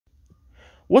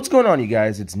What's going on, you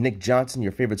guys? It's Nick Johnson,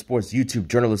 your favorite sports YouTube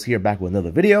journalist, here back with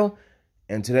another video.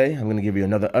 And today, I'm going to give you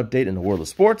another update in the world of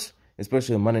sports,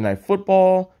 especially Monday Night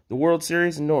Football, the World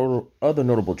Series, and other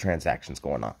notable transactions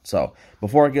going on. So,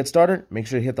 before I get started, make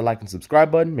sure you hit the like and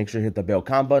subscribe button. Make sure you hit the bell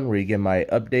com button where you get my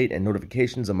update and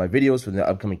notifications of my videos for the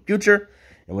upcoming future.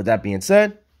 And with that being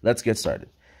said, let's get started.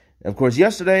 And of course,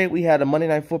 yesterday, we had a Monday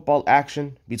Night Football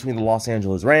action between the Los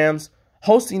Angeles Rams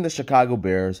hosting the Chicago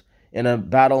Bears, in a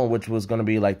battle in which was going to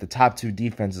be like the top two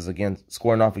defenses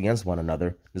squaring off against one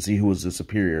another to see who was the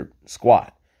superior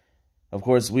squad. Of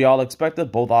course, we all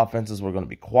expected both offenses were going to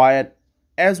be quiet,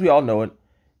 as we all know it,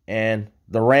 and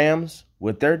the Rams,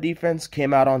 with their defense,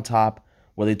 came out on top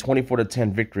with a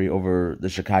 24-10 victory over the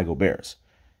Chicago Bears.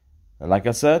 And like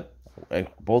I said,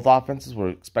 both offenses were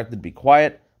expected to be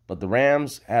quiet, but the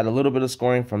Rams had a little bit of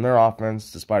scoring from their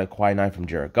offense, despite a quiet night from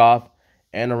Jared Goff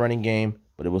and a running game,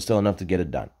 but it was still enough to get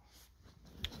it done.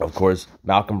 Of course,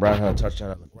 Malcolm Brown had a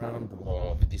touchdown on the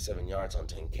ground, 57 yards on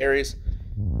 10 carries.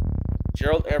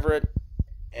 Gerald Everett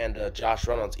and Josh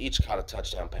Reynolds each caught a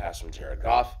touchdown pass from Jared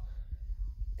Goff.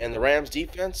 And the Rams'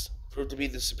 defense proved to be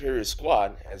the superior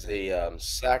squad as they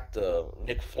sacked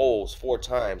Nick Foles 4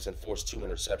 times and forced 2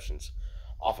 interceptions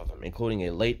off of him, including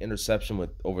a late interception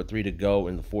with over 3 to go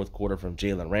in the fourth quarter from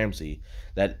Jalen Ramsey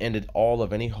that ended all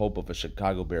of any hope of a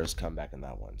Chicago Bears comeback in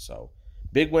that one. So,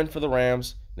 big win for the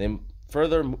Rams. They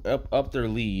further up their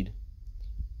lead,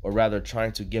 or rather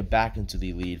trying to get back into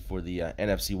the lead for the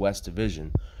NFC West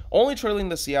division, only trailing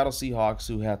the Seattle Seahawks,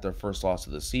 who had their first loss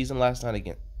of the season last night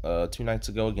again, 2 nights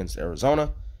ago against Arizona.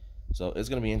 So it's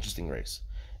going to be an interesting race.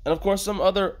 And of course, some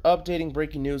other updating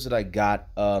breaking news that I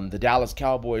got: the Dallas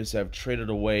Cowboys have traded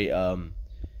away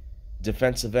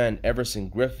defensive end Everson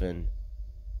Griffin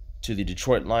to the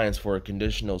Detroit Lions for a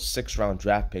conditional 6th-round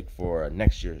draft pick for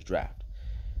next year's draft.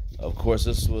 Of course,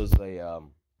 this was a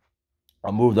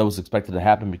move that was expected to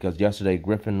happen because yesterday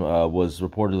Griffin was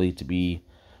reportedly to be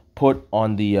put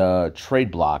on the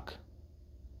trade block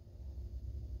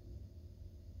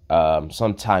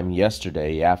sometime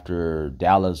yesterday after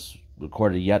Dallas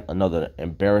recorded yet another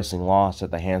embarrassing loss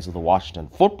at the hands of the Washington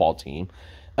football team,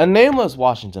 a nameless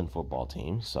Washington football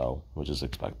team, so which is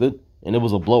expected, and it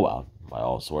was a blowout by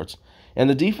all sorts. And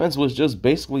the defense was just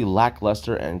basically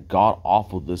lackluster and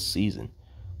god-awful this season.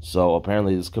 So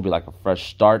apparently this could be like a fresh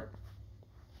start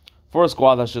for a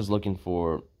squad that's just looking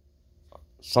for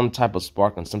some type of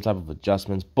spark and some type of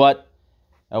adjustments. But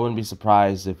I wouldn't be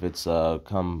surprised if it's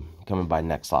coming by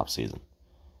next offseason.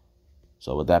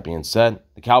 So with that being said,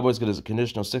 the Cowboys get a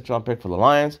conditional 6th-round pick for the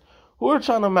Lions, who are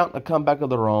trying to mount a comeback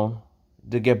of their own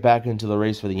to get back into the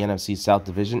race for the NFC South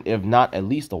Division, if not at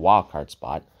least a wild card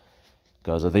spot.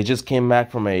 Because they just came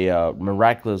back from a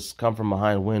miraculous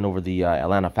come-from-behind win over the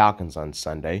Atlanta Falcons on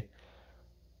Sunday.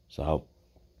 So,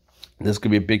 this could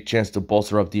be a big chance to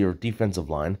bolster up their defensive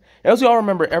line. As you all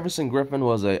remember, Everson Griffin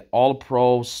was an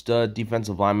all-pro stud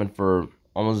defensive lineman for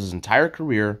almost his entire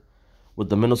career with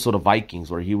the Minnesota Vikings,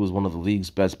 where he was one of the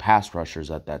league's best pass rushers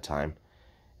at that time.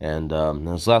 And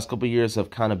his last couple of years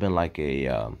have kind of been like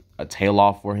a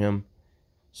tail-off for him.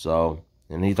 So,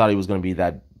 and he thought he was going to be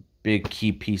that big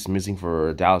key piece missing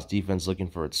for Dallas defense, looking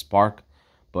for its spark,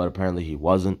 but apparently he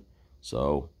wasn't.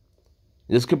 So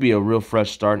this could be a real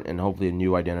fresh start and hopefully a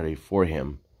new identity for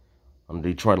him on the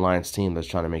Detroit Lions team that's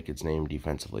trying to make its name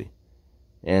defensively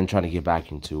and trying to get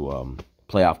back into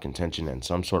playoff contention and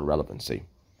some sort of relevancy.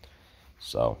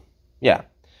 So, yeah,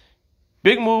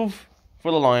 big move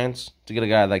for the Lions to get a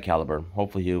guy of that caliber.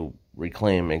 Hopefully he'll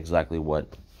reclaim exactly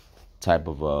what type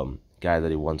of guy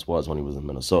that he once was when he was in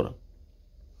Minnesota.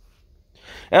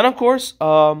 And, of course,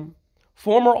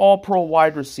 former All-Pro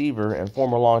wide receiver and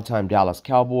former longtime Dallas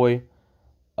Cowboy,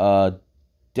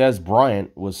 Dez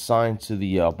Bryant, was signed to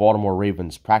the Baltimore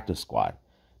Ravens practice squad.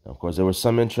 Now, of course, there was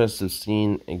some interest of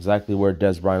seeing exactly where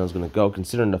Dez Bryant was going to go,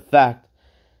 considering the fact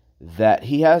that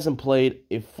he hasn't played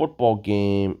a football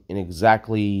game in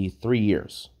exactly 3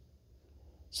 years.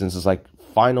 Since his,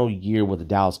 final year with the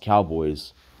Dallas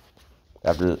Cowboys,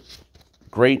 after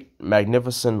great,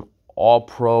 magnificent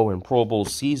All-Pro and Pro Bowl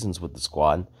seasons with the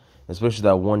squad, especially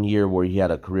that one year where he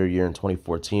had a career year in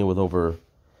 2014 with over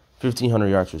 1,500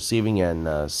 yards receiving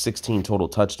and 16 total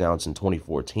touchdowns in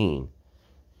 2014.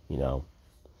 You know,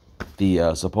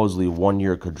 the supposedly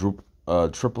one-year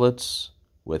triplets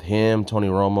with him, Tony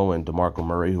Romo, and DeMarco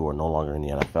Murray, who are no longer in the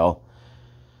NFL.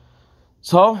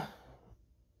 So,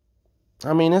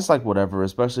 I mean, it's like whatever,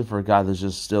 especially for a guy that's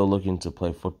just still looking to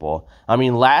play football. I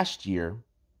mean, last year,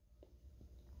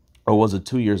 or was it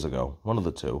 2 years ago? One of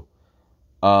the two.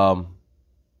 No,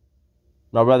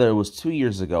 rather, it was 2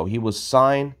 years ago. He was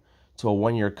signed to a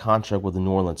 1-year contract with the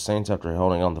New Orleans Saints after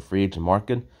holding on the free agent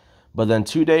market. But then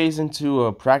 2 days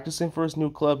into practicing for his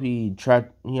new club, he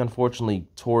unfortunately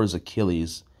tore his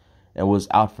Achilles and was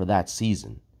out for that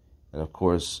season. And of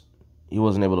course, he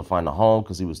wasn't able to find a home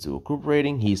because he was still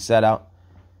recuperating. He sat out.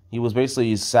 He was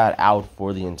basically sat out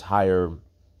for the entire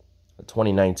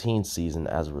 2019 season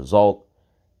as a result.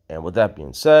 And with that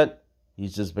being said,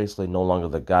 he's just basically no longer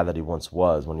the guy that he once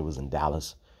was when he was in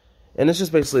Dallas. And it's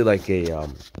just basically like a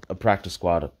practice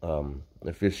squad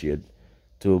officiate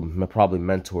to probably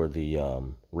mentor the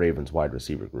Ravens wide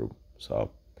receiver group.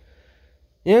 So,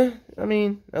 yeah, I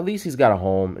mean, at least he's got a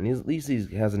home, and at least he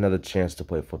has another chance to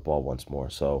play football once more.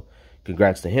 So,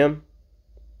 congrats to him.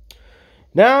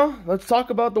 Now, let's talk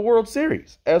about the World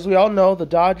Series. As we all know, the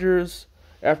Dodgers,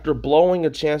 after blowing a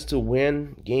chance to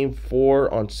win Game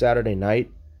 4 on Saturday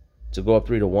night to go up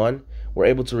 3-1, were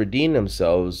able to redeem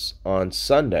themselves on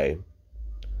Sunday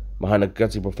behind a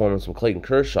gutsy performance from Clayton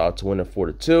Kershaw to win it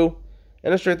 4-2.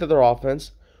 And the strength of their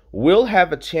offense will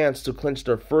have a chance to clinch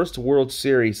their first World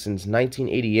Series since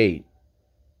 1988.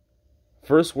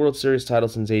 First World Series title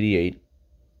since 88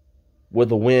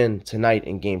 with a win tonight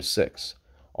in Game 6.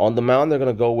 On the mound, they're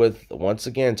going to go with, once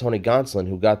again, Tony Gonsolin,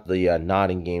 who got the nod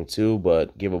in Game 2,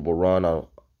 but gave up a run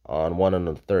on one in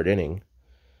the third inning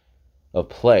of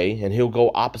play. And he'll go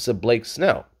opposite Blake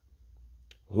Snell,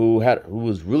 who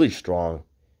was really strong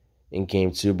in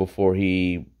Game 2 before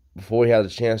he had a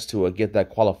chance to get that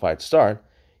qualified start.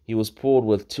 He was pulled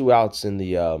with 2 outs in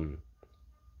the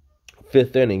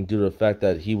fifth inning due to the fact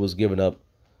that he was giving up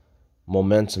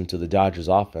momentum to the Dodgers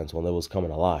offense when they was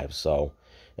coming alive. So,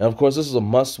 and of course, this is a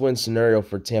must-win scenario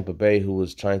for Tampa Bay, who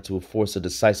was trying to force a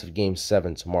decisive Game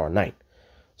 7 tomorrow night.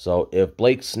 So if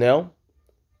Blake Snell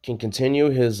can continue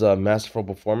his masterful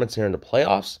performance here in the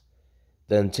playoffs,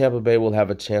 then Tampa Bay will have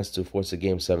a chance to force a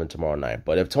Game 7 tomorrow night.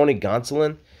 But if Tony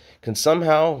Gonsolin can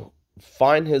somehow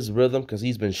find his rhythm, because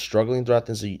he's been struggling throughout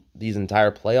these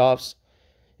entire playoffs,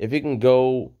 if he can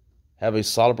go have a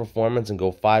solid performance and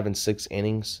go 5 and 6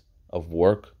 innings of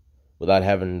work without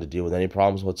having to deal with any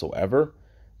problems whatsoever,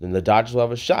 then the Dodgers will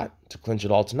have a shot to clinch it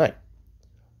all tonight.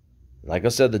 Like I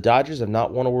said, the Dodgers have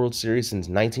not won a World Series since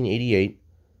 1988,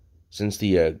 since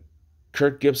the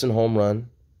Kirk Gibson home run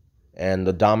and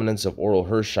the dominance of Orel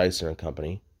Hershiser and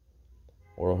Company.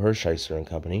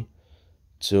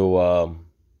 To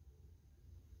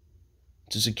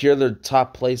secure their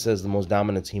top place as the most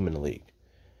dominant team in the league.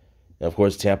 And of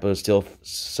course, Tampa is still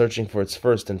searching for its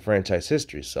first in franchise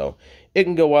history, so it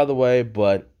can go either way.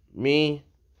 But me,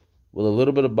 with a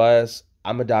little bit of bias,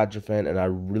 I'm a Dodger fan, and I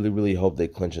really, really hope they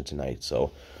clinch it tonight.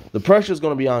 So the pressure is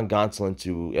going to be on Gonsolin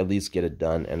to at least get it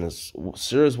done, and it's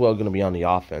sure as well going to be on the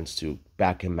offense to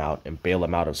back him out and bail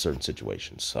him out of certain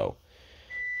situations. So,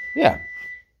 yeah.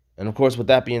 And of course, with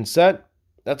that being said,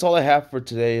 that's all I have for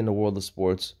today in the world of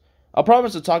sports. I'll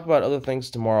promise to talk about other things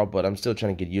tomorrow, but I'm still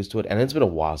trying to get used to it. And it's been a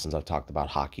while since I've talked about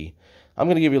hockey. I'm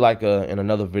going to give you in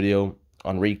another video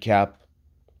on recap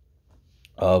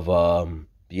of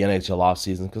the NHL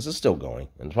offseason, because it's still going.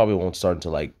 And it probably won't start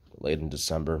until late in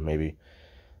December, maybe.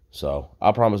 So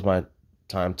I'll promise my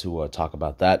time to talk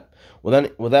about that. Well,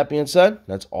 then, with that being said,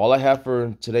 that's all I have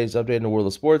for today's update in the world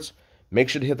of sports. Make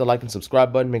sure to hit the like and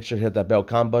subscribe button. Make sure to hit that bell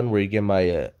button where you get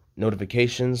my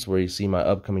notifications, where you see my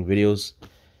upcoming videos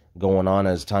going on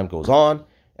as time goes on.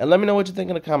 And let me know what you think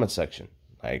in the comment section.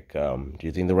 Like, do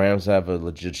you think the Rams have a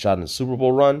legit shot in the Super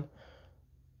Bowl run?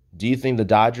 Do you think the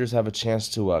Dodgers have a chance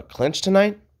to clinch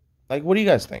tonight? Like, what do you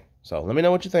guys think? So let me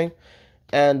know what you think.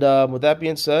 And with that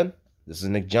being said, this is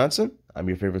Nick Johnson. I'm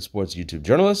your favorite sports YouTube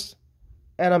journalist,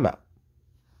 and I'm out.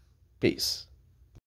 Peace.